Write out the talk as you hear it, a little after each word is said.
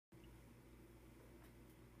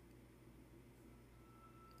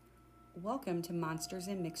Welcome to Monsters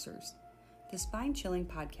and Mixers, the spine-chilling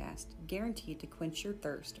podcast guaranteed to quench your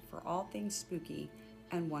thirst for all things spooky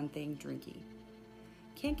and one thing drinky.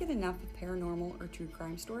 Can't get enough of paranormal or true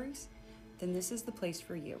crime stories? Then this is the place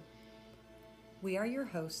for you. We are your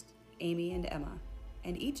hosts, Amy and Emma,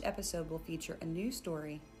 and each episode will feature a new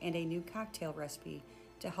story and a new cocktail recipe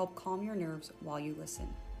to help calm your nerves while you listen.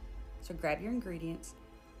 So grab your ingredients,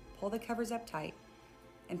 pull the covers up tight,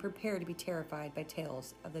 and prepare to be terrified by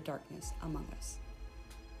tales of the darkness among us.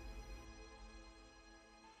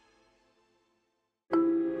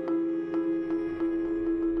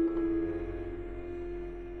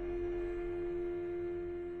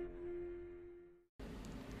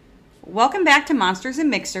 Welcome back to Monsters and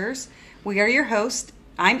Mixers. We are your hosts.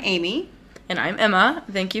 I'm Amy. And I'm Emma.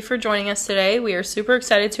 Thank you for joining us today. We are super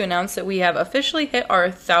excited to announce that we have officially hit our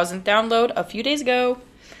 1,000th download a few days ago.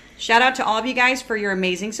 Shout out to all of you guys for your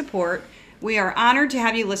amazing support. We are honored to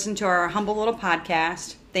have you listen to our humble little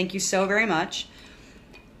podcast. Thank you so very much.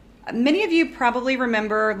 Many of you probably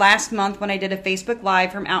remember last month when I did a Facebook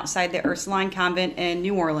Live from outside the Ursuline Convent in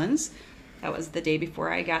New Orleans. That was the day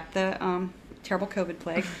before I got the terrible COVID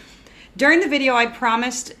plague. During the video, I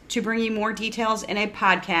promised to bring you more details in a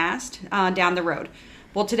podcast down the road.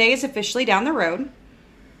 Well, today is officially down the road.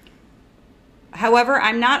 However,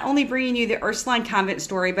 I'm not only bringing you the Ursuline Convent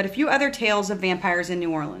story, but a few other tales of vampires in New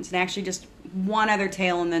Orleans. And actually just one other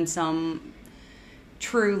tale and then some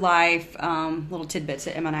true life little tidbits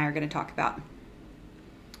that Emma and I are going to talk about.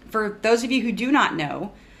 For those of you who do not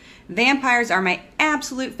know, vampires are my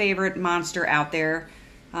absolute favorite monster out there.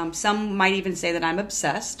 Some might even say that I'm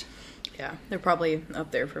obsessed. Yeah, they're probably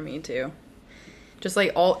up there for me too. Just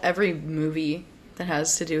like every movie that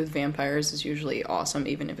has to do with vampires is usually awesome,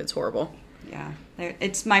 even if it's horrible. Yeah,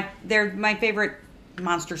 they're my favorite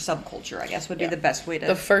monster subculture, I guess would be the best way to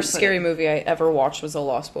The first scary movie I ever watched was The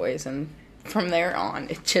Lost Boys, and from there on,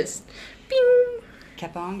 it just pew,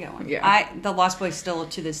 kept on going. Yeah. The Lost Boys still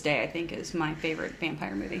to this day, I think, is my favorite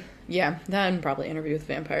vampire movie. Yeah, that and probably Interview with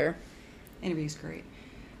the Vampire. Interview's great.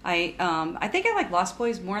 I think I like Lost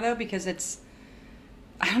Boys more though because it's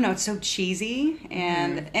so cheesy,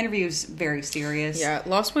 and Interview's very serious. Yeah,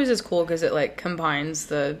 Lost Boys is cool because it, combines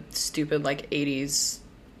the stupid, 80s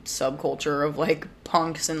subculture of,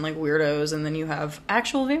 punks and, weirdos, and then you have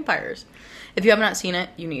actual vampires. If you have not seen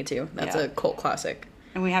it, you need to. That's a cult classic.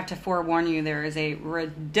 And we have to forewarn you, there is a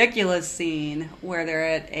ridiculous scene where they're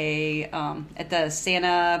at the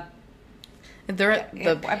Santa... They're at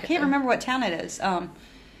the... I can't remember what town it is. I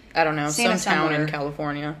don't know, Santa some town somewhere. in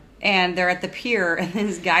California. And they're at the pier, and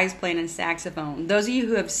this guy's playing a saxophone. Those of you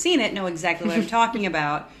who have seen it know exactly what I'm talking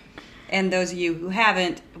about. And those of you who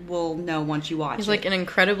haven't will know once you watch it. He's an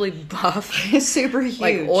incredibly buff, super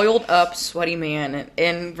huge, oiled up, sweaty man.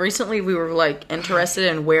 And recently we were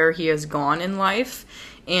interested in where he has gone in life.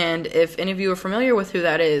 And if any of you are familiar with who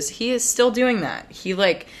that is, he is still doing that. He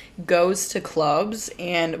goes to clubs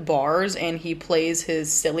and bars and he plays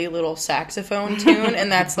his silly little saxophone tune,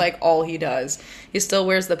 and that's all he does. He still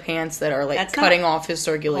wears the pants that are cutting off his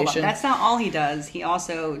circulation. That's not all he does. He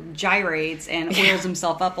also gyrates and oils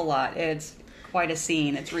himself up a lot. It's quite a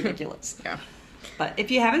scene. It's ridiculous. Yeah. But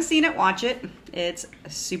if you haven't seen it, watch it. It's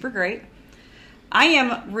super great. I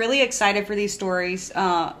am really excited for these stories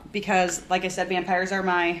because, like I said, vampires are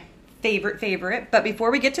my favorite. But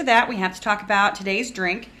before we get to that, we have to talk about today's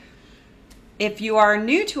drink. If you are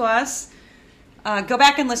new to us, go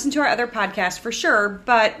back and listen to our other podcasts for sure.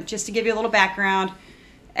 But just to give you a little background,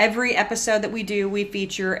 every episode that we do, we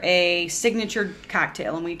feature a signature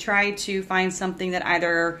cocktail. And we try to find something that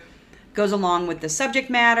either goes along with the subject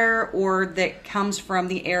matter or that comes from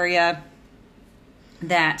the area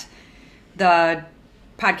that the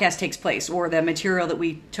podcast takes place, or the material that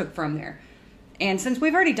we took from there. And since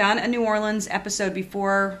we've already done a New Orleans episode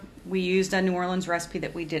before, we used a New Orleans recipe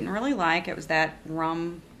that we didn't really like. It was that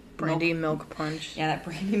rum brandy milk punch. Yeah, that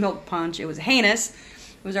brandy milk punch. It was heinous.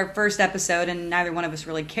 It was our first episode, and neither one of us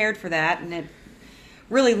really cared for that. And it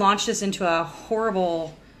really launched us into a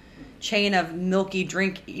horrible chain of milky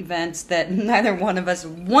drink events that neither one of us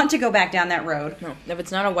want to go back down that road. No, if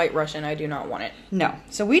it's not a White Russian, I do not want it. No.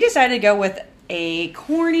 So we decided to go with a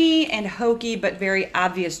corny and hokey but very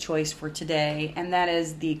obvious choice for today, and that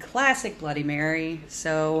is the classic Bloody Mary.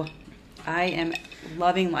 So I am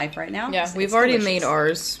loving life right now. Yeah, we've already made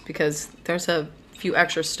ours because there's a few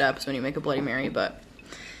extra steps when you make a Bloody Mary, but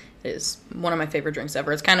it is one of my favorite drinks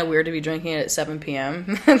ever. It's kind of weird to be drinking it at 7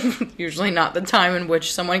 p.m. Usually not the time in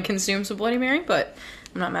which someone consumes a Bloody Mary, but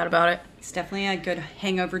I'm not mad about it. It's definitely a good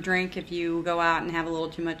hangover drink if you go out and have a little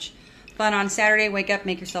too much fun on Saturday. Wake up,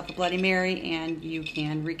 make yourself a Bloody Mary, and you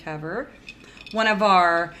can recover. One of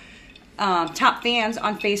our top fans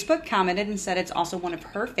on Facebook commented and said it's also one of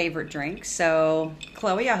her favorite drinks. So,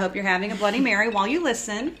 Chloe, I hope you're having a Bloody Mary while you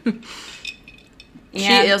listen.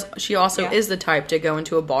 She also is the type to go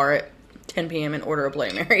into a bar at 10 p.m. and order a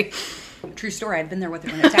Bloody Mary. True story. I've been there with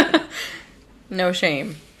her when it's happened. No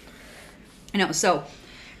shame. I know. So,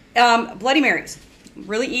 Bloody Marys.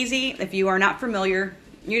 Really easy. If you are not familiar,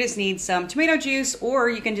 you just need some tomato juice, or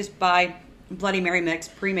you can just buy Bloody Mary mix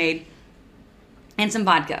pre-made and some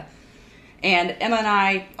vodka. And Emma and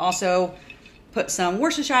I also put some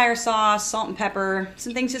Worcestershire sauce, salt and pepper,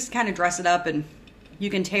 some things just to kind of dress it up, and you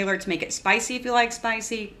can tailor it to make it spicy if you like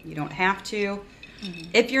spicy. You don't have to. Mm-hmm.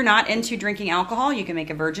 If you're not into drinking alcohol, you can make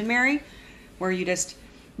a Virgin Mary, where you just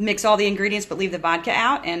mix all the ingredients but leave the vodka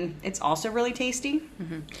out, and it's also really tasty.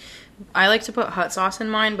 Mm-hmm. I like to put hot sauce in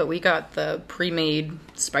mine, but we got the pre-made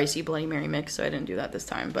spicy Bloody Mary mix, so I didn't do that this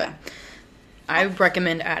time. But I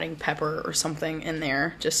recommend adding pepper or something in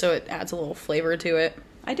there, just so it adds a little flavor to it.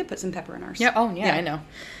 I did put some pepper in ours. Yeah. Oh, yeah. I know.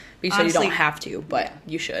 But you said you don't have to, but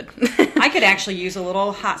you should. I could actually use a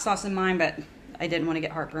little hot sauce in mine, but I didn't want to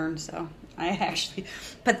get heartburn, so I actually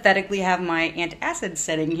pathetically have my antacid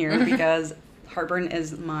sitting here because heartburn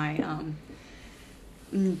is my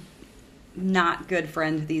not good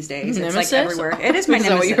friend these days. Nemesis? It's like everywhere. It is my nemesis. Is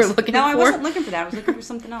that what you were looking for? I wasn't looking for that. I was looking for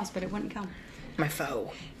something else, but it wouldn't come. My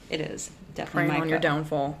foe. It is definitely Preying my on foe. your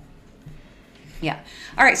downfall. Yeah.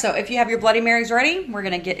 All right, so if you have your Bloody Marys ready, we're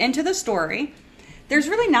going to get into the story. There's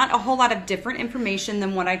really not a whole lot of different information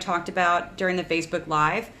than what I talked about during the Facebook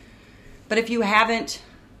Live. But if you haven't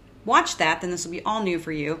watched that, then this will be all new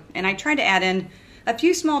for you. And I tried to add in a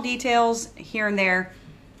few small details here and there.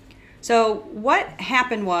 So what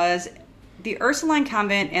happened was the Ursuline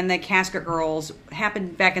Convent and the Casket Girls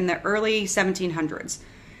happened back in the early 1700s.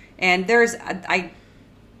 And I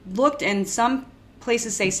looked, and some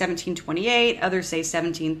places say 1728, others say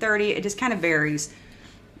 1730. It just kind of varies.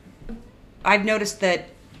 I've noticed that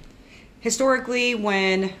historically,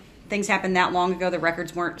 when things happened that long ago, the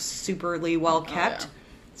records weren't superly well kept. Oh, yeah.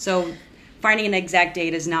 So finding an exact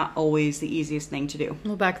date is not always the easiest thing to do.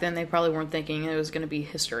 Well, back then they probably weren't thinking it was going to be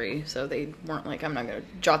history, so they weren't like, I'm not going to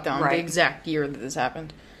jot down the exact year that this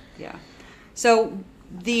happened. Yeah. So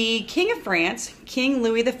the King of France, King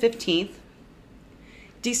Louis XV,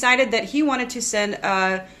 decided that he wanted to send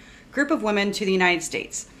a group of women to the United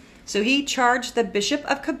States. So he charged the Bishop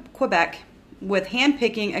of Quebec with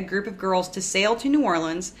handpicking a group of girls to sail to New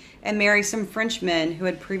Orleans and marry some French men who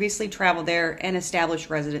had previously traveled there and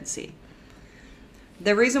established residency.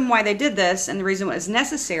 The reason why they did this, and the reason it was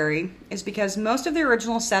necessary, is because most of the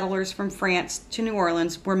original settlers from France to New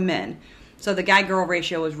Orleans were men. So the guy-girl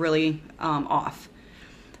ratio was really off.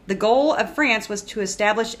 The goal of France was to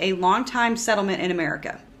establish a long-time settlement in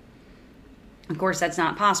America. Of course, that's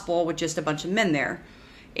not possible with just a bunch of men there.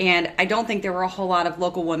 And I don't think there were a whole lot of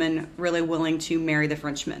local women really willing to marry the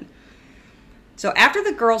Frenchmen. So after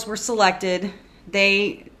the girls were selected,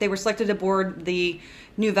 they were selected aboard the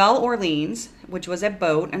Nouvelle Orleans, which was a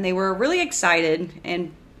boat, and they were really excited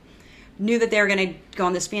and knew that they were going to go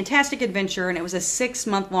on this fantastic adventure, and it was a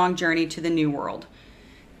 6-month-long journey to the New World.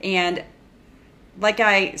 And like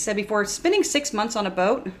I said before, spending 6 months on a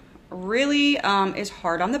boat really is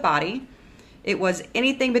hard on the body. It was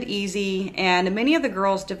anything but easy, and many of the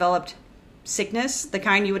girls developed sickness, the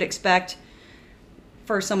kind you would expect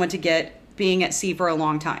for someone to get being at sea for a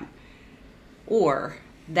long time. Or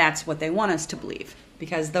that's what they want us to believe,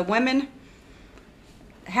 because the women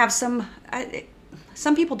have some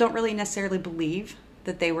people don't really necessarily believe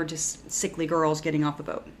that they were just sickly girls getting off the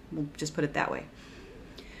boat. We'll just put it that way.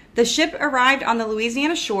 The ship arrived on the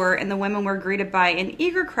Louisiana shore, and the women were greeted by an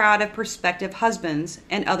eager crowd of prospective husbands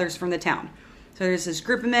and others from the town. So there's this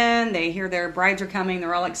group of men, they hear their brides are coming,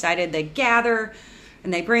 they're all excited, they gather,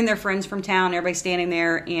 and they bring their friends from town, everybody's standing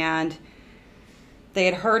there, and they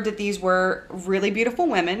had heard that these were really beautiful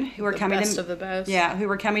women who were coming best of the best. Yeah, who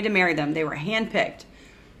were coming to marry them. They were handpicked.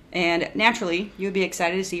 And naturally, you would be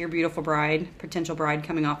excited to see your beautiful bride, potential bride,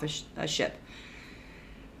 coming off a ship.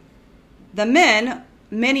 The men,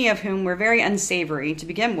 many of whom were very unsavory to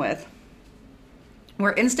begin with,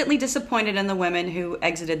 were instantly disappointed in the women who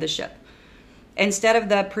exited the ship. Instead of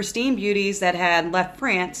the pristine beauties that had left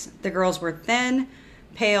France, the girls were thin,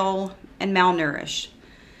 pale, and malnourished.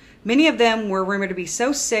 Many of them were rumored to be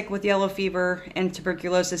so sick with yellow fever and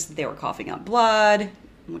tuberculosis that they were coughing up blood,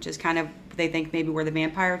 which is kind of, they think, maybe where the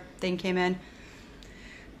vampire thing came in.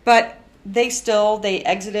 But they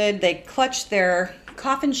exited, they clutched their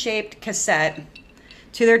coffin-shaped cassette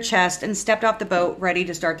to their chest and stepped off the boat ready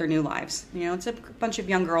to start their new lives. You know, it's a bunch of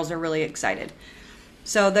young girls that are really excited.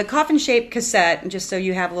 So the coffin-shaped cassette, just so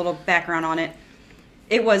you have a little background on it,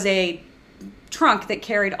 it was a trunk that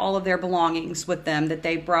carried all of their belongings with them that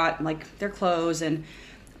they brought, like their clothes, and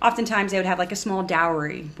oftentimes they would have like a small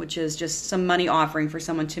dowry, which is just some money offering for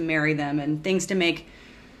someone to marry them, and things to make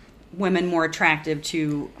women more attractive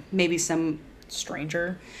to maybe some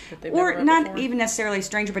stranger that they've or never met not before. even necessarily a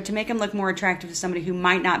stranger, but to make them look more attractive to somebody who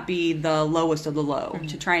might not be the lowest of the low,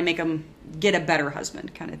 to try and make them get a better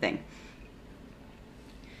husband kind of thing.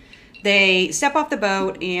 They step off the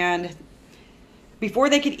boat, and before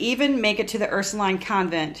they could even make it to the Ursuline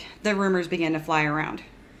Convent, the rumors began to fly around.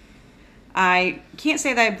 I can't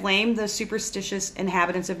say that I blame the superstitious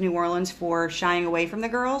inhabitants of New Orleans for shying away from the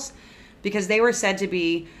girls, because they were said to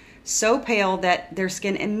be so pale that their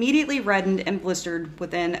skin immediately reddened and blistered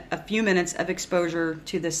within a few minutes of exposure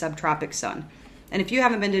to the subtropic sun. And if you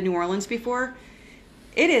haven't been to New Orleans before,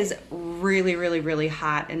 it is really, really, really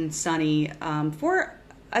hot and sunny for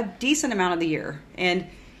a decent amount of the year. And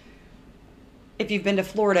if you've been to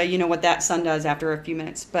Florida, you know what that sun does after a few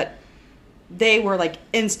minutes. But they were like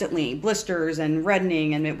instantly blisters and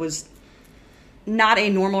reddening, and it was not a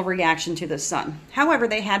normal reaction to the sun. However,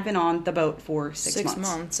 they had been on the boat for 6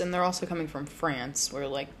 months. And they're also coming from France, where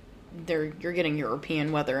like you're getting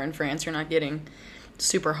European weather in France. You're not getting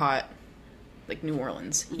super hot like New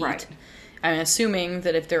Orleans heat. Right. I'm assuming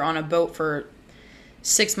that if they're on a boat for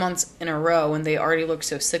 6 months in a row and they already look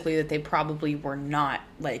so sickly, that they probably were not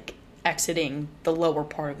like exiting the lower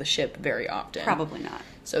part of the ship very often. Probably not.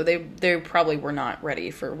 So they probably were not ready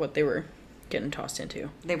for what they were getting tossed into.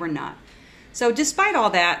 They were not. So despite all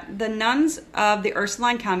that, the nuns of the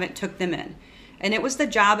Ursuline Convent took them in. And it was the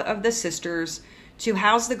job of the sisters to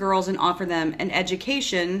house the girls and offer them an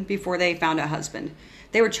education before they found a husband.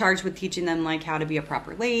 They were charged with teaching them like how to be a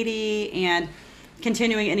proper lady and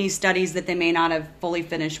continuing any studies that they may not have fully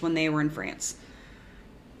finished when they were in France.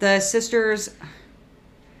 The sisters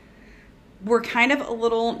were kind of a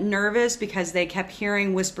little nervous because they kept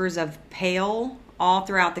hearing whispers of pale all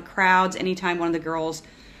throughout the crowds anytime one of the girls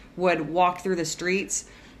would walk through the streets,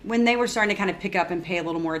 when they were starting to kind of pick up and pay a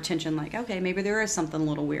little more attention, like, okay, maybe there is something a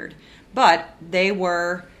little weird. But they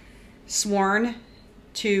were sworn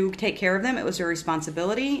to take care of them. It was their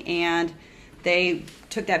responsibility, and they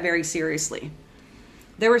took that very seriously.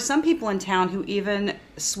 There were some people in town who even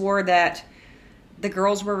swore that the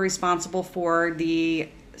girls were responsible for the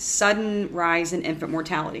sudden rise in infant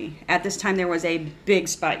mortality. At this time, there was a big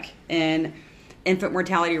spike in infant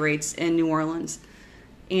mortality rates in New Orleans.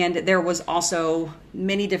 And there was also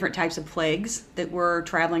many different types of plagues that were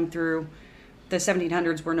traveling through. The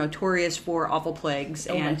 1700s were notorious for awful plagues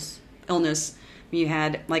and illness. You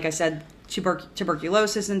had, like I said,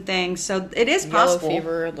 tuberculosis and things. So it is possible. Yellow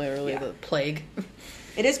fever, literally the plague.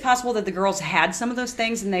 It is possible that the girls had some of those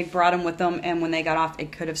things and they brought them with them. And when they got off,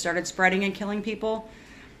 it could have started spreading and killing people.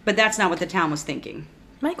 But that's not what the town was thinking.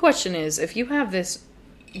 My question is, if you have this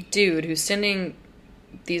dude who's sending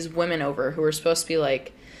these women over who are supposed to be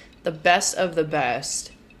like the best of the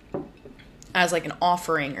best as like an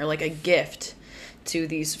offering or like a gift to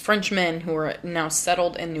these French men who are now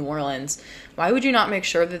settled in New Orleans, why would you not make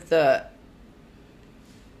sure that the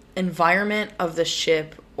environment of the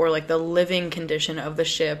ship or like the living condition of the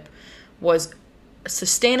ship was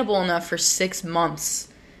sustainable enough for 6 months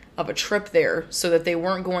of a trip there, so that they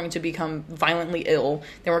weren't going to become violently ill,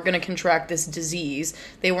 they weren't going to contract this disease,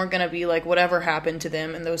 they weren't going to be like whatever happened to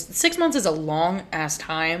them? And those 6 months is a long ass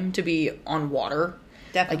time to be on water.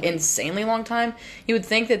 Definitely. Like insanely long time. You would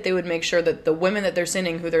think that they would make sure that the women that they're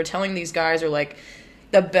sending, who they're telling these guys are like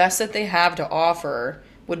the best that they have to offer,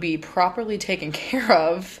 would be properly taken care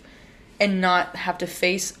of and not have to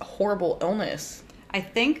face horrible illness. I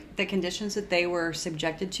think the conditions that they were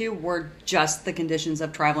subjected to were just the conditions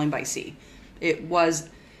of traveling by sea. It was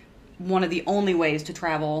one of the only ways to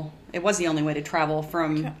travel. It was the only way to travel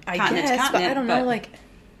from continent to continent. But I don't know, like,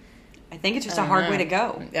 I think it's just a hard way to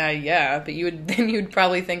go. Yeah, but you'd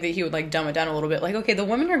probably think that he would like dumb it down a little bit. Like, okay, the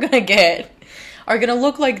women are gonna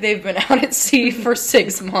look like they've been out at sea for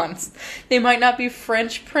 6 months. They might not be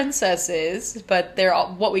French princesses, but they're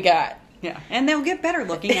all what we got. Yeah, and they'll get better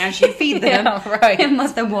looking as you feed them, right. And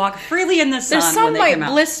let them walk freely in the sun. Their sun when they might come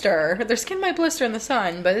out. blister. Their skin might blister in the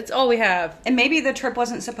sun, but it's all we have. And maybe the trip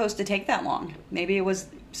wasn't supposed to take that long. Maybe it was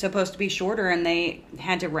supposed to be shorter, and they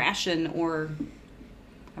had to ration, or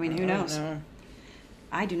I mean, who knows?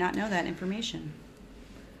 I do not know that information.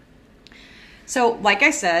 So, like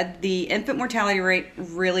I said, the infant mortality rate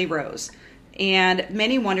really rose. And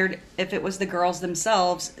many wondered if it was the girls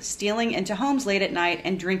themselves stealing into homes late at night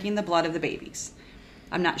and drinking the blood of the babies.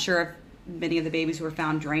 I'm not sure if many of the babies were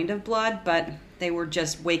found drained of blood, but they were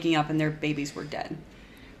just waking up and their babies were dead.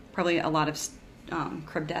 Probably a lot of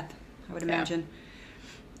crib death, I would imagine.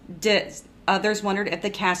 Others wondered if the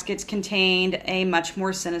caskets contained a much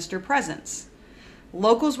more sinister presence.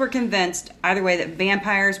 Locals were convinced, either way, that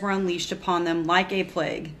vampires were unleashed upon them like a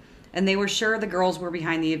plague, and they were sure the girls were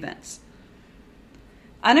behind the events.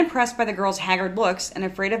 Unimpressed by the girls' haggard looks and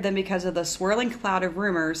afraid of them because of the swirling cloud of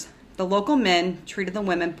rumors, the local men treated the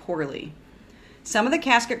women poorly. Some of the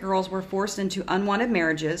casket girls were forced into unwanted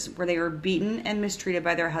marriages where they were beaten and mistreated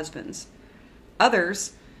by their husbands.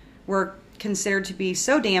 Others were considered to be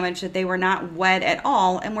so damaged that they were not wed at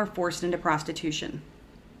all and were forced into prostitution.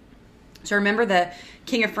 So remember, the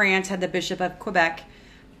King of France had the Bishop of Quebec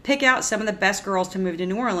pick out some of the best girls to move to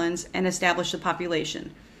New Orleans and establish the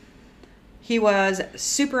population. He was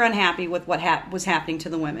super unhappy with what was happening to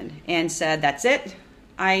the women and said, "That's it.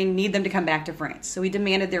 I need them to come back to France." So he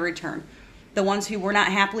demanded their return. The ones who were not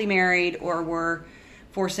happily married or were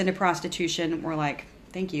forced into prostitution were like,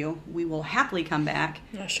 "Thank you. We will happily come back."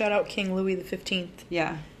 Yeah, shout out King Louis the 15th.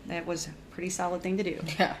 Yeah, that was a pretty solid thing to do.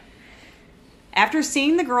 Yeah. After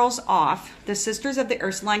seeing the girls off, the sisters of the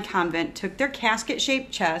Ursuline Convent took their casket-shaped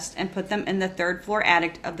chests and put them in the third-floor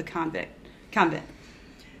attic of the convent.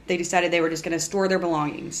 They decided they were just going to store their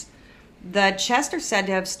belongings. The chests are said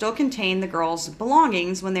to have still contained the girls'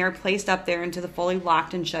 belongings when they were placed up there into the fully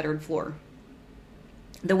locked and shuttered floor.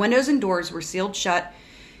 The windows and doors were sealed shut.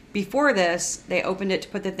 Before this, they opened it to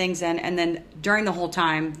put the things in, and then during the whole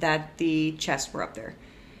time that the chests were up there.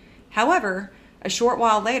 However, a short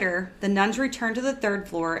while later, the nuns returned to the third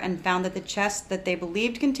floor and found that the chests that they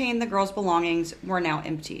believed contained the girls' belongings were now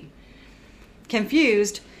empty.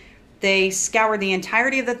 Confused, they scoured the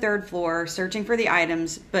entirety of the third floor, searching for the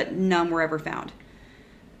items, but none were ever found.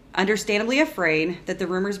 Understandably afraid that the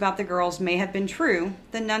rumors about the girls may have been true,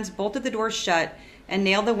 the nuns bolted the doors shut and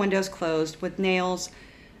nailed the windows closed with nails,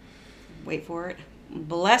 wait for it,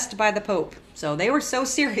 blessed by the Pope. So they were so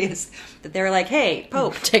serious that they were like, "Hey,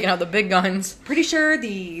 Pope, Taking out the big guns. pretty sure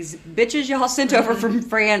these bitches y'all sent over from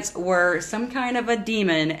France were some kind of a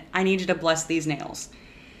demon. I need you to bless these nails."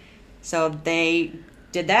 So they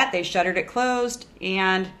did that. They shuttered it closed,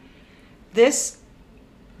 and this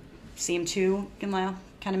seemed to kind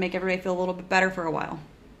of make everybody feel a little bit better for a while.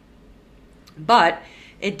 But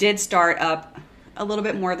it did start up a little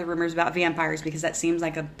bit more of the rumors about vampires, because that seems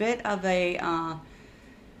like a bit of a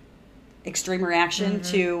extreme reaction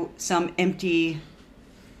to some empty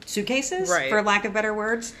suitcases, Right. for lack of better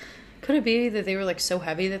words. Could it be that they were like so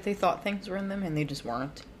heavy that they thought things were in them and they just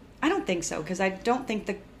weren't? I don't think so, because I don't think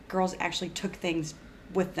the girls actually took things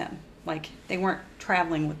with them. Like, they weren't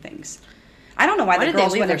traveling with things. I don't know why the did they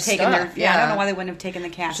girls leave wouldn't have their taken stuff? their... Yeah, I don't Yeah. know why they wouldn't have taken the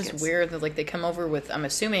It's caskets. just weird that like they come over with, I'm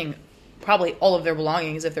assuming, probably all of their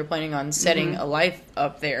belongings if they're planning on setting a life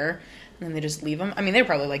up there. And then they just leave them. I mean, they're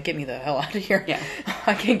probably like, "Get me the hell out of here. Yeah.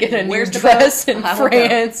 I can get a Where's new the dress boat? in I will go."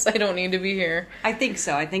 France. I don't need to be here." I think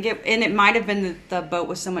so. I think it might have been that the boat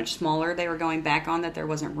was so much smaller they were going back on that there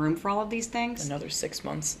wasn't room for all of these things. Another 6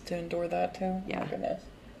 months to endure that too. Yeah. Oh my goodness.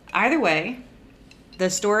 Either way,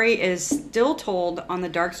 the story is still told on the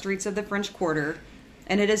dark streets of the French Quarter,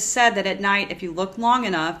 and it is said that at night, if you look long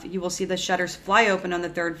enough, you will see the shutters fly open on the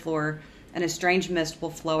third floor, and a strange mist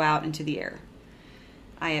will flow out into the air.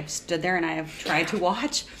 I have stood there and I have tried to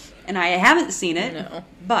watch, and I haven't seen it. No.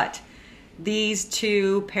 But these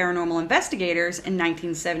two paranormal investigators in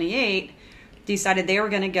 1978 decided they were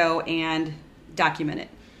going to go and document it.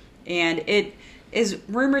 And it is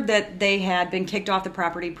rumored that they had been kicked off the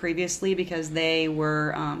property previously because they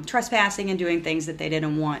were trespassing and doing things that they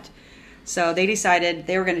didn't want. So they decided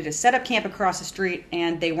they were going to just set up camp across the street,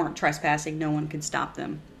 and they weren't trespassing. No one could stop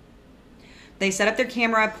them. They set up their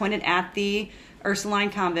camera pointed at the Ursuline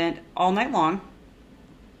Convent all night long.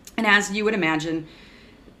 And as you would imagine,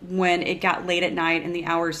 when it got late at night and the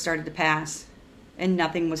hours started to pass and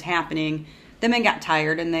nothing was happening, the men got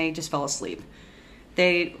tired and they just fell asleep.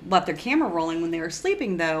 They left their camera rolling when they were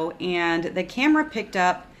sleeping, though, and the camera picked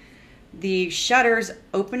up the shutters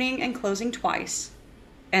opening and closing twice,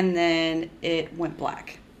 and then it went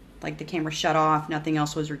black. Like, the camera shut off, nothing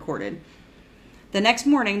else was recorded. The next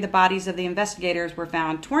morning, the bodies of the investigators were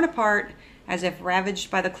found torn apart as if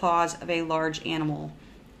ravaged by the claws of a large animal.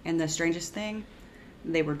 And the strangest thing,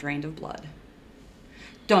 they were drained of blood.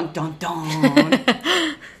 Dun, dun, dun.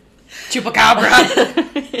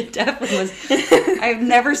 Chupacabra. It definitely was. I've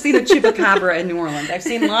never seen a chupacabra in New Orleans. I've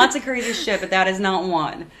seen lots of crazy shit, but that is not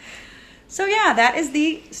one. So yeah, that is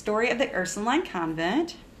the story of the Ursuline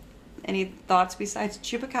Convent. Any thoughts besides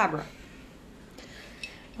chupacabra?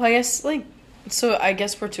 Well, I guess I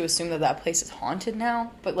guess we're to assume that that place is haunted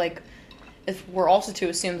now, but like, if we're also to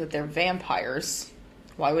assume that they're vampires,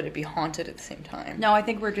 why would it be haunted at the same time? No, I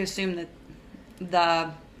think we're to assume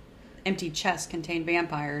that empty chest contained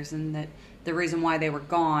vampires, and that the reason why they were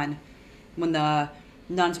gone when the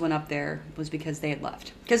nuns went up there was because they had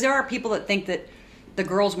left. Because there are people that think that the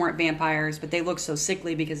girls weren't vampires, but they looked so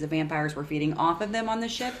sickly because the vampires were feeding off of them on the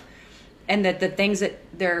ship, and that the things that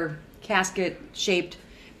their casket-shaped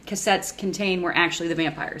cassettes contained were actually the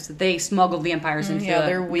vampires. That they smuggled vampires into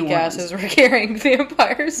their weak New Orleans. asses were carrying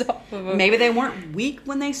vampires off of them. Maybe they weren't weak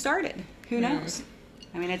when they started. Who knows?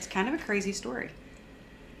 I mean, it's kind of a crazy story.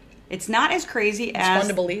 It's not as crazy as... It's fun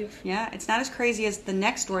to believe. Yeah, it's not as crazy as the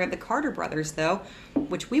next story of the Carter brothers, though,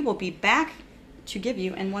 which we will be back to give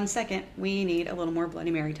you in 1 second. We need a little more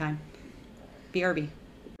Bloody Mary time. BRB.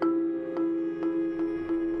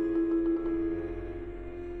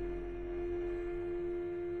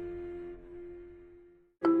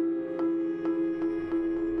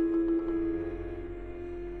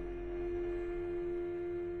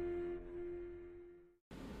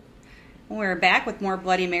 We're back with more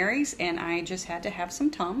Bloody Marys, and I just had to have some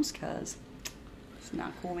Tums because it's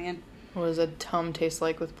not cool, man. What does a Tum taste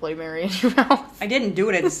like with Bloody Mary in your mouth? I didn't do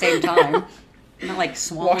it at the same time. I'm not like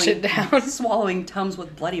swallowing, Wash it down. swallowing Tums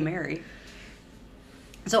with Bloody Mary.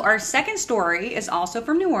 So our second story is also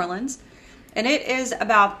from New Orleans, and it is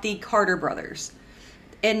about the Carter brothers.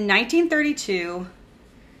 In 1932,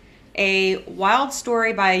 a wild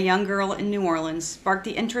story by a young girl in New Orleans sparked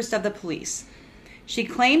the interest of the police. She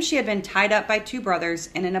claimed she had been tied up by two brothers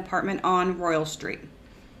in an apartment on Royal Street.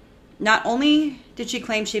 Not only did she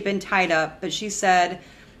claim she had been tied up, but she said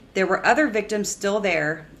there were other victims still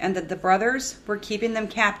there and that the brothers were keeping them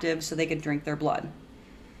captive so they could drink their blood.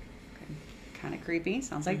 Okay. Kind of creepy.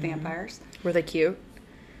 Sounds like vampires. Were they cute?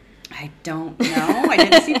 I don't know. I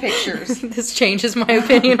didn't see pictures. This changes my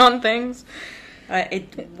opinion on things.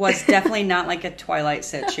 It was definitely not like a Twilight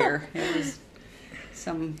set cheer. It was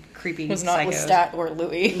some creepy Was not psychos. Lestat or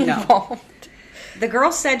Louis No. involved. The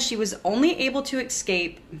girl said she was only able to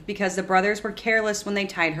escape because the brothers were careless when they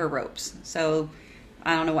tied her ropes. So,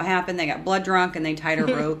 I don't know what happened. They got blood drunk and they tied her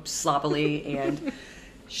ropes sloppily, and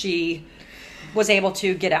she was able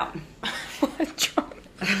to get out. Blood drunk.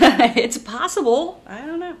 It's possible. I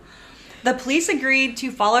don't know. The police agreed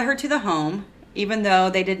to follow her to the home, even though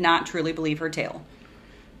they did not truly believe her tale.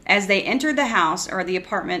 As they entered the house, or the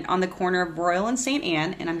apartment on the corner of Royal and St.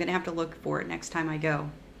 Anne, and I'm going to have to look for it next time I go,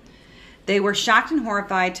 they were shocked and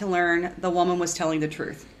horrified to learn the woman was telling the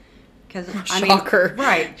truth. Because Shocker.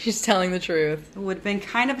 Right. She's telling the truth. It would have been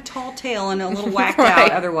kind of a tall tale and a little whacked Right.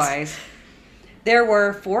 out otherwise. There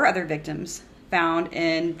were 4 other victims found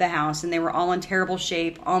in the house, and they were all in terrible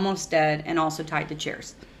shape, almost dead, and also tied to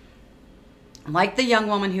chairs. Like the young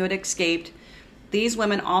woman who had escaped, these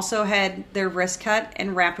women also had their wrists cut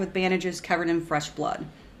and wrapped with bandages covered in fresh blood.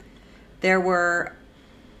 There were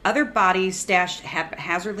other bodies stashed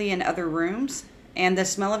haphazardly in other rooms, and the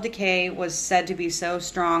smell of decay was said to be so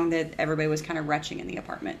strong that everybody was kind of retching in the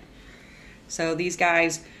apartment. So these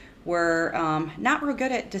guys were not real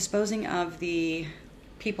good at disposing of the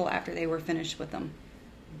people after they were finished with them.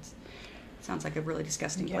 Sounds like a really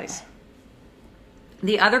disgusting place.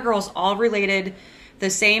 The other girls all related the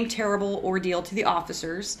same terrible ordeal to the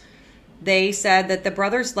officers. They said that the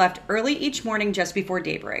brothers left early each morning just before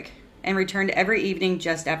daybreak and returned every evening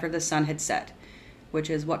just after the sun had set, which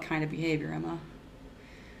is what kind of behavior, Emma?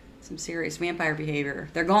 Some serious vampire behavior.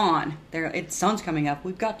 They're gone. Sun's coming up.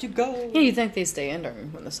 We've got to go. Yeah, you think they stay in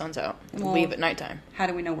during when the sun's out and leave at nighttime. How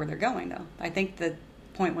do we know where they're going, though? I think the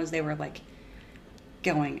point was they were, like,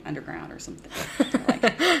 going underground or something.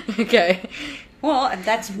 Like, Okay. well,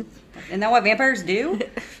 isn't that what vampires do?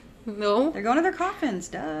 No. They're going to their coffins,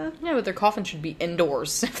 duh. Yeah, but their coffin should be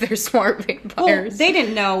indoors if they're smart Well, vampires. they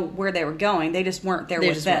didn't know where they were going. They just weren't there They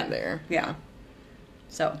with just them. weren't there. Yeah.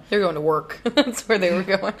 So, They're going to work. That's where they were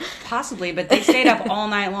going. possibly, but they stayed up all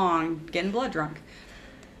night long getting blood drunk.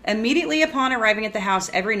 Immediately upon arriving at the house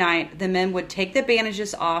every night, the men would take the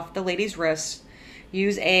bandages off the lady's wrists,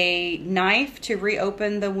 use a knife to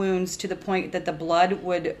reopen the wounds to the point that the blood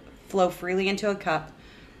would flow freely into a cup,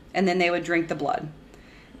 and then they would drink the blood.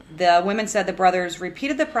 The women said the brothers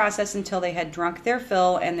repeated the process until they had drunk their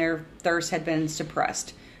fill and their thirst had been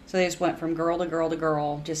suppressed. So they just went from girl to girl to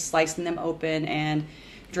girl, just slicing them open and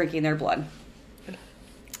drinking their blood.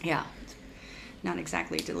 Yeah, not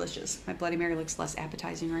exactly delicious. My Bloody Mary looks less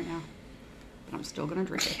appetizing right now, but I'm still going to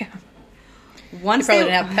drink it. Yeah. Once They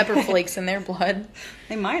probably didn't have pepper flakes in their blood.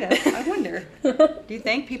 They might have. I wonder. Do you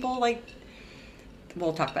think people like...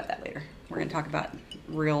 We'll talk about that later. We're going to talk about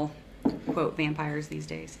real, quote, vampires these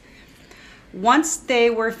days. Once they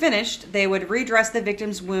were finished, they would redress the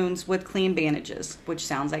victim's wounds with clean bandages, which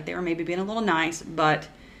sounds like they were maybe being a little nice, but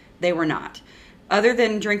they were not. Other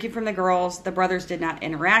than drinking from the girls, the brothers did not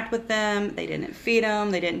interact with them. They didn't feed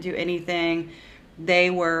them. They didn't do anything. They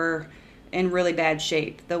were in really bad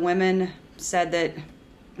shape. The women said that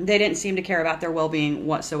they didn't seem to care about their well-being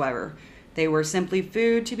whatsoever. They were simply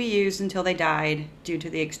food to be used until they died due to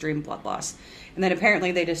the extreme blood loss. And then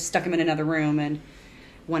apparently they just stuck them in another room and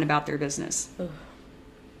went about their business. Ugh.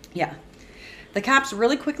 Yeah. The cops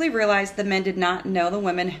really quickly realized the men did not know the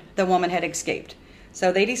woman had escaped.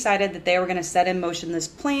 So they decided that they were going to set in motion this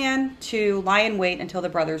plan to lie in wait until the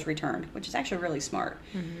brothers returned, which is actually really smart.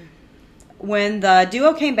 Mm-hmm. When the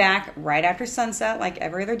duo came back right after sunset, like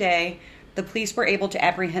every other day, the police were able to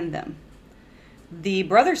apprehend them. The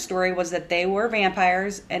brothers' story was that they were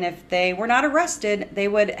vampires, and if they were not arrested, they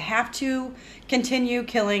would have to continue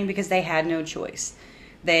killing because they had no choice.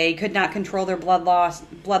 They could not control their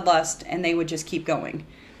bloodlust, and they would just keep going.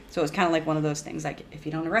 So it was kind of like one of those things, like, if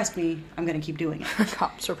you don't arrest me, I'm going to keep doing it. The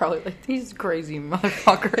cops are probably like, these crazy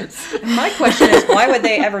motherfuckers. My question is, why would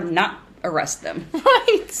they ever not arrest them?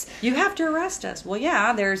 Right. You have to arrest us. Well,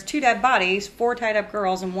 yeah, there's 2 dead bodies, 4 tied up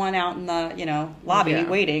girls, and 1 out in the, lobby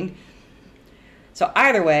waiting. So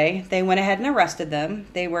either way, they went ahead and arrested them.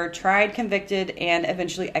 They were tried, convicted, and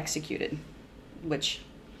eventually executed, which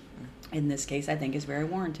in this case I think is very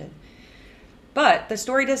warranted. But the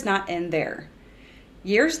story does not end there.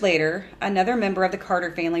 Years later, another member of the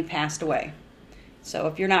Carter family passed away. So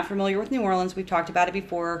if you're not familiar with New Orleans, we've talked about it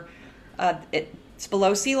before. It's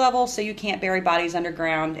below sea level, so you can't bury bodies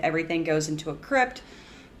underground. Everything goes into a crypt.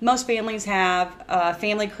 Most families have a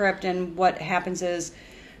family crypt, and what happens is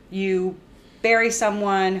you bury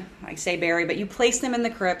someone, I say bury, but you place them in the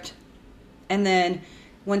crypt, and then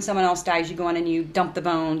when someone else dies, you go in and you dump the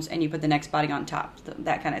bones, and you put the next body on top,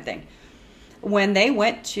 that kind of thing. When they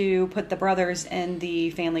went to put the brothers in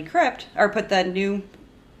the family crypt, or put the new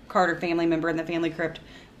Carter family member in the family crypt,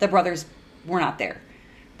 the brothers were not there.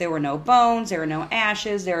 There were no bones, there were no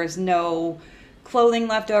ashes, there was no clothing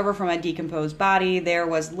left over from a decomposed body. There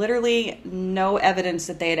was literally no evidence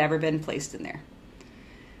that they had ever been placed in there.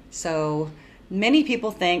 So many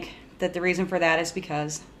people think that the reason for that is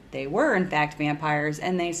because they were in fact vampires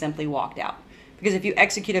and they simply walked out. Because if you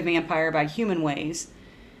execute a vampire by human ways,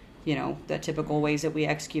 the typical ways that we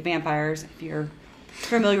execute vampires, if you're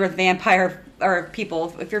familiar with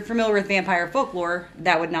if you're familiar with vampire folklore,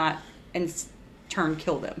 that would not in turn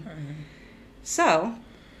kill them. Mm-hmm. So,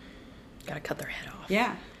 gotta cut their head off.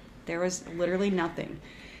 Yeah, there was literally nothing.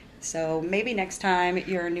 So maybe next time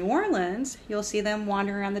you're in New Orleans, you'll see them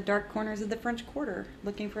wandering around the dark corners of the French Quarter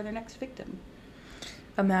looking for their next victim.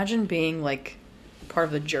 Imagine being like part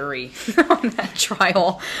of the jury on that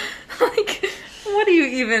trial. Like, what do you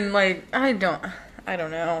even like? I don't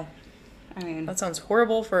know. I mean, that sounds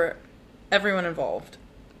horrible for everyone involved.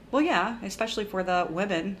 Well, yeah, especially for the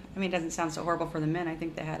women. I mean, it doesn't sound so horrible for the men. I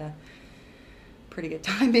think they had a pretty good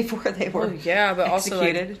time before they were but executed, also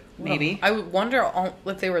like, maybe. I would wonder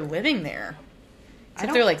if they were living there.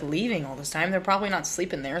 If they're like leaving all this time, they're probably not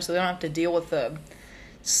sleeping there, so they don't have to deal with the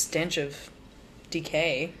stench of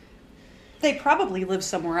decay. They probably lived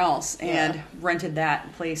somewhere else and rented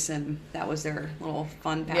that place, and that was their little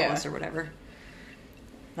fun palace or whatever.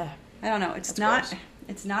 I don't know. It's not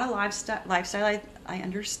a lifestyle I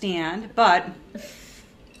understand, but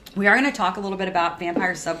we are going to talk a little bit about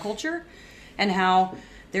vampire subculture and how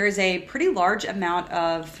there is a pretty large amount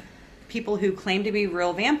of people who claim to be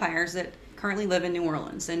real vampires that currently live in New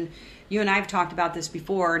Orleans. And you and I have talked about this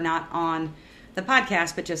before, not on the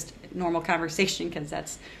podcast, but just normal conversation, because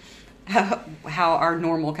that's how our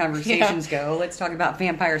normal conversations go. Let's talk about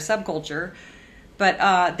vampire subculture.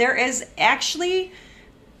 But there is actually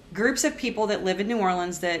groups of people that live in New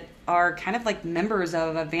Orleans that are kind of like members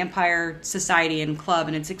of a vampire society and club,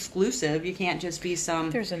 and it's exclusive. You can't just be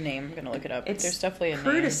some... There's a name. I'm going to look it up. There's definitely a name.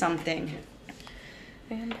 Heard of something.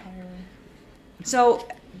 Vampire. So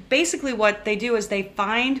basically what they do is they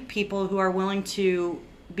find people who are willing to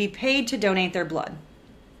be paid to donate their blood.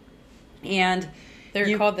 And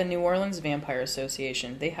they're called the New Orleans Vampire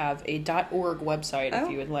Association. They have a .org website if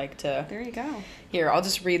you would like to. There you go. Here, I'll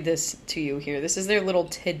just read this to you here. This is their little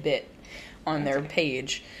tidbit on their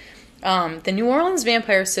page. The New Orleans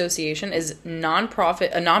Vampire Association is a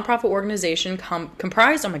nonprofit organization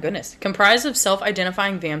comprised of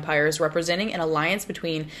self-identifying vampires representing an alliance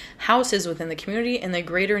between houses within the community and the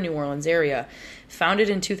greater New Orleans area. Founded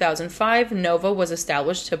in 2005, NOVA was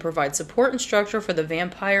established to provide support and structure for the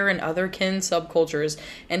vampire and other kin subcultures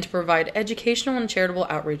and to provide educational and charitable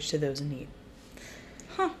outreach to those in need.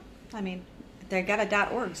 Huh. I mean, they got a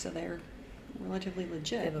 .org, so they're relatively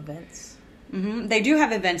legit. They have events. Mm-hmm. They do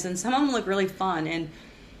have events, and some of them look really fun. And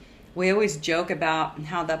we always joke about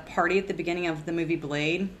how the party at the beginning of the movie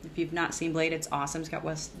Blade, if you've not seen Blade, it's awesome. It's got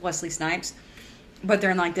Wesley Snipes. But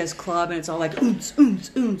they're in like this club and it's all like oons,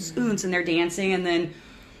 oons, oons, oons, and they're dancing, and then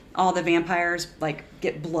all the vampires like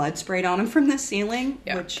get blood sprayed on them from the ceiling.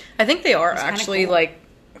 Yeah. Which I think they are actually cool. like,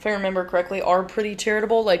 if I remember correctly, are pretty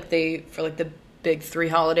charitable. Like they, for like the big 3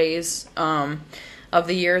 holidays of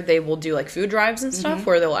the year, they will do like food drives and stuff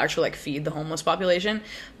where they'll actually like feed the homeless population.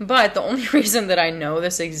 But the only reason that I know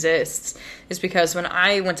this exists is because when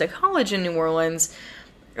I went to college in New Orleans,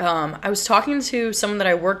 I was talking to someone that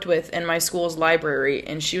I worked with in my school's library,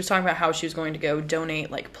 and she was talking about how she was going to go donate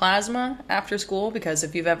like plasma after school, because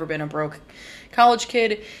if you've ever been a broke college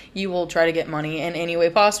kid, you will try to get money in any way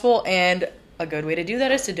possible, and a good way to do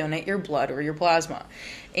that is to donate your blood or your plasma.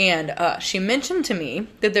 And she mentioned to me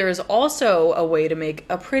that there is also a way to make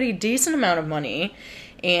a pretty decent amount of money,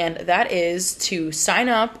 and that is to sign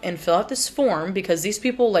up and fill out this form, because these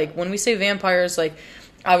people, like, when we say vampires, like,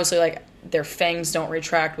 obviously, like, their fangs don't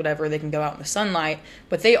retract, whatever, they can go out in the sunlight,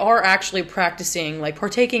 but they are actually practicing, like,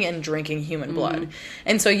 partaking and drinking human blood.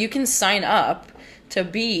 And so you can sign up to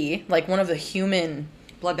be, like, one of the human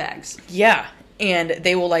blood bags. Yeah. And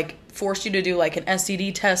they will, like, force you to do, like, an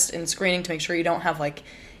STD test and screening to make sure you don't have, like,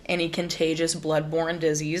 any contagious bloodborne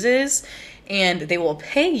diseases. And they will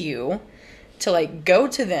pay you to, like, go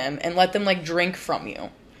to them and let them, like, drink from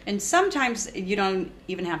you. And sometimes you don't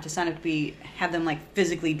even have to sign up to have them, like,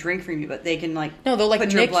 physically drink from you, but they can, like... No, they'll, like,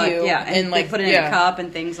 put nick your blood, you. Yeah, and like, put it in a cup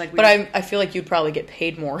and things like... But I feel like you'd probably get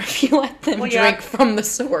paid more if you let them drink from the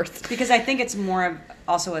source. Because I think it's more of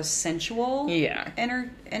also a sensual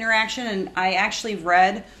interaction. And I actually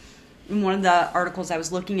read in one of the articles I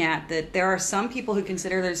was looking at that there are some people who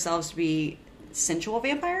consider themselves to be sensual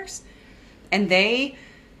vampires. And they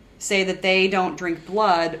say that they don't drink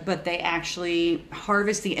blood, but they actually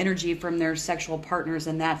harvest the energy from their sexual partners,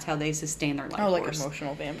 and that's how they sustain their life force. Like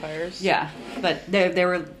emotional vampires. Yeah, but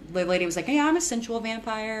the lady was like, "Hey, I'm a sensual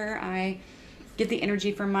vampire. I get the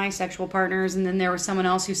energy from my sexual partners." And then there was someone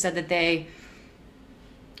else who said that they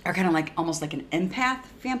are kind of like almost like an empath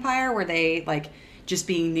vampire, where they, like, just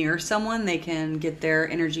being near someone, they can get their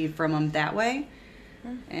energy from them that way.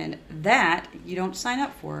 And that you don't sign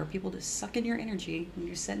up for. People just suck in your energy when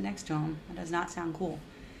you're sitting next to them. That does not sound cool.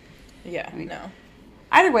 Yeah, I mean, no.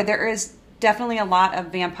 Either way, there is definitely a lot of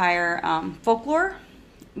vampire folklore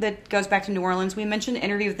that goes back to New Orleans. We mentioned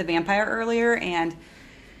Interview with the Vampire earlier, and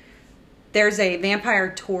there's a vampire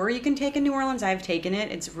tour you can take in New Orleans. I've taken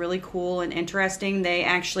it. It's really cool and interesting.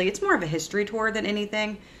 It's more of a history tour than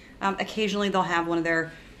anything. Occasionally they'll have one of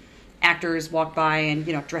their actors walk by and,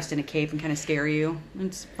 dressed in a cape and kind of scare you.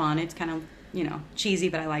 It's fun. It's kind of, cheesy,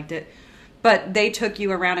 but I liked it. But they took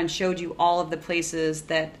you around and showed you all of the places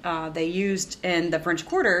that they used in the French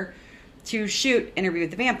Quarter to shoot Interview with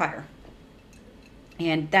the Vampire.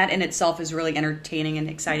 And that in itself is really entertaining and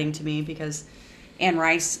exciting to me, because Anne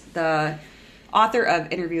Rice, the author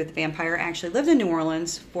of Interview with the Vampire, actually lived in New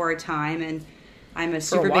Orleans for a time, and I'm a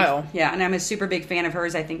super big fan of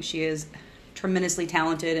hers. I think she is tremendously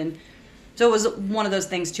talented, and so it was one of those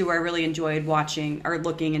things too where I really enjoyed watching or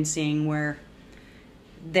looking and seeing where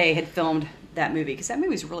they had filmed that movie, because that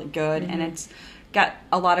movie's really good, and it's got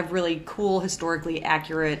a lot of really cool, historically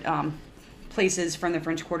accurate places from the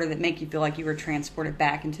French Quarter that make you feel like you were transported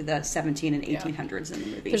back into the 17 and 1800s in the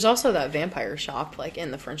movie. There's also that vampire shop, like,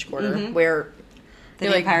 in the French Quarter, where the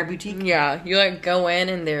vampire boutique. Yeah, you, like, go in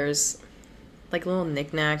and there's, like, little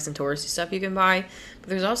knickknacks and touristy stuff you can buy. But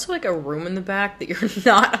there's also, like, a room in the back that you're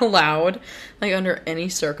not allowed, like, under any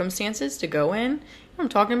circumstances to go in. You know what I'm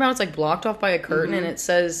talking about? It's, like, blocked off by a curtain, and it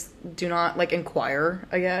says, do not, like, inquire,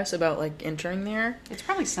 I guess, about, like, entering there. It's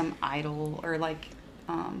probably some idol or, like,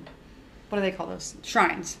 what do they call those?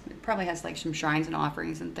 Shrines. It probably has, like, some shrines and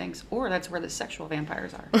offerings and things. Or that's where the sexual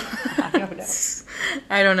vampires are. I don't know.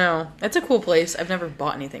 I don't know. It's a cool place. I've never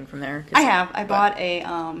bought anything from there. I have. I bought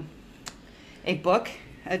a book,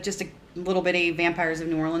 just a little bitty Vampires of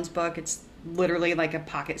New Orleans book. It's literally like a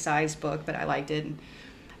pocket-sized book, but I liked it.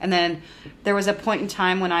 And then there was a point in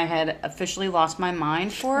time when I had officially lost my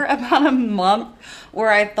mind for about a month, where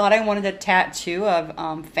I thought I wanted a tattoo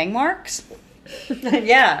of fang marks.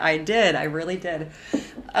 Yeah, I did. I really did.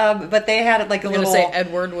 But they had like a little... Say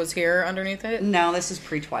Edward was here underneath it? No, this is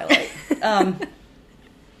pre-Twilight.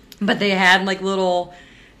 But they had like little...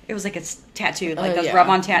 It was like a tattoo, like those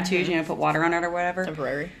rub-on tattoos, put water on it or whatever.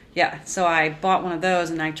 Temporary. Yeah, so I bought one of those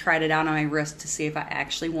and I tried it out on my wrist to see if I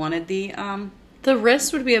actually wanted the... The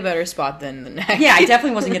wrist would be a better spot than the neck. Yeah, I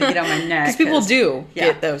definitely wasn't going to get on my neck. Because people do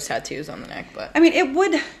get those tattoos on the neck, but... I mean, it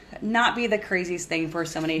would not be the craziest thing for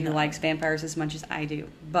somebody who likes vampires as much as I do,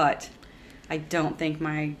 but I don't think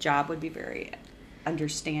my job would be very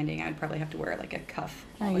understanding. I'd probably have to wear like a cuff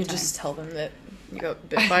all the You time. just tell them that you got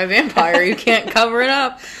bit by a vampire. You can't cover it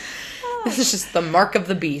up. This is just the mark of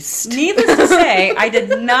the beast. Needless to say, I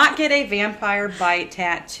did not get a vampire bite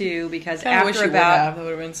tattoo because I wish after you would have. That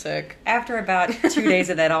would have been sick. after about 2 days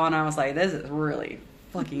of that on, I was like, this is really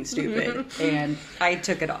fucking stupid. And I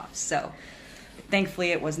took it off. So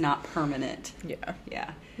thankfully it was not permanent. Yeah.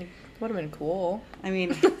 Yeah. Would have been cool. I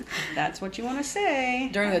mean, that's what you want to say.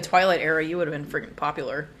 During the Twilight era, you would have been freaking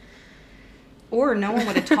popular. Or no one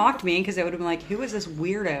would have talked to me because it would have been like, who is this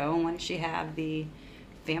weirdo? And why does she have the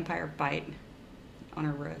vampire bite on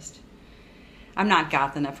her wrist? I'm not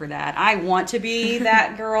goth enough for that. I want to be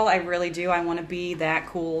that girl. I really do. I want to be that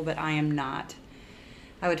cool, but I am not.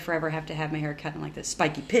 I would forever have to have my hair cut in like this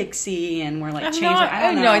spiky pixie and wear like chains. I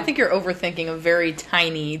don't know. No, I think you're overthinking a very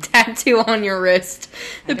tiny tattoo on your wrist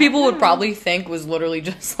that people would probably think was literally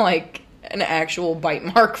just like an actual bite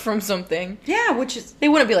mark from something. Yeah, which is... They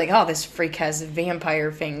wouldn't be like, oh, this freak has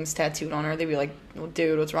vampire fangs tattooed on her. They'd be like, well,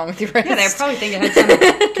 dude, what's wrong with your wrist? Yeah, they'd probably think it had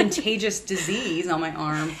some contagious disease on my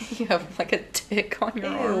arm. You have like a tick on your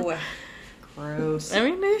arm. Ew. Gross. I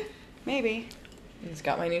mean, Maybe. it's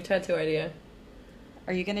got my new tattoo idea.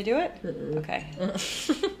 Are you going to do it? Okay.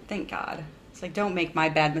 Thank God. It's like, don't make my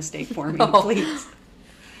bad mistake for me, No. please.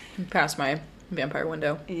 Past my vampire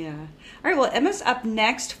window. Yeah. All right, well, Emma's up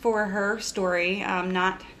next for her story.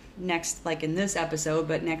 Not next, like in this episode,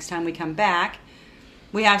 but next time we come back.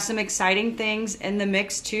 We have some exciting things in the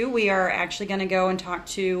mix, too. We are actually going to go and talk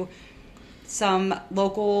to some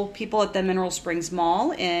local people at the Mineral Springs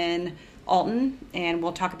Mall in Alton, and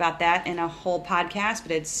we'll talk about that in a whole podcast,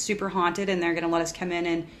 but it's super haunted, and they're going to let us come in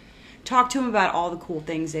and talk to them about all the cool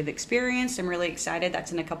things they've experienced. I'm really excited.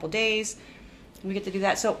 That's in a couple days. We get to do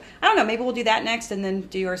that. So, I don't know, maybe we'll do that next and then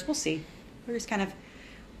do yours. We'll see. We're just kind of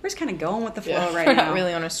going with the flow right we're now. not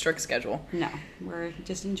really on a strict schedule. No, we're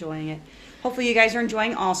just enjoying it. Hopefully you guys are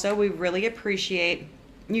enjoying also. We really appreciate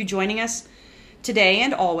you joining us today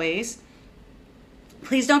and always.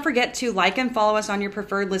 Please don't forget to like and follow us on your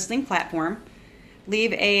preferred listening platform.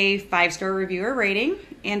 Leave a 5-star review or rating.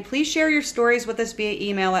 And please share your stories with us via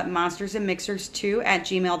email at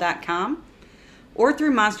monstersandmixers2@gmail.com or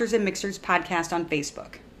through Monsters and Mixers podcast on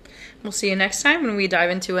Facebook. We'll see you next time when we dive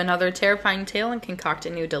into another terrifying tale and concoct a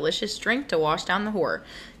new delicious drink to wash down the horror.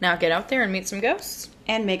 Now get out there and meet some ghosts.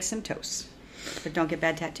 And make some toast. But don't get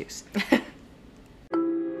bad tattoos.